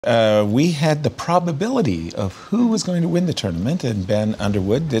We had the probability of who was going to win the tournament, and Ben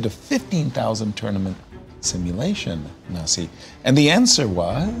Underwood did a 15,000 tournament simulation, Nasi. And the answer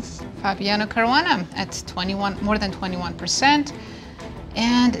was? Fabiano Caruana at more than 21%.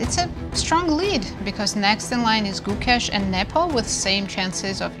 And it's a strong lead because next in line is Gukesh and Nepo with same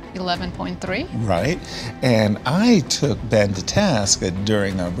chances of 11.3. Right. And I took Ben to task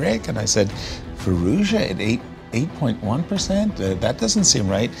during our break, and I said, Firouzja at 8.1%? That doesn't seem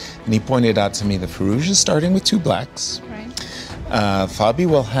right. And he pointed out to me that Firouzja is starting with 2 blacks. Right. Fabi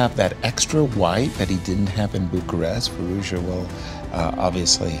will have that extra white that he didn't have in Bucharest. Firouzja will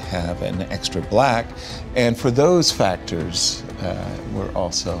obviously have an extra black. And for those factors, we're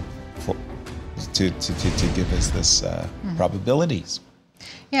also to give us this probabilities.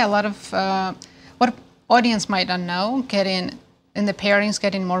 Yeah, a lot of what audience might not know, in the pairings,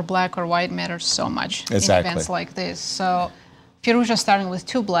 getting more black or white matters so much in events like this. So Firouzja starting with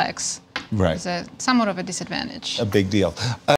 2 blacks is somewhat of a disadvantage. A big deal.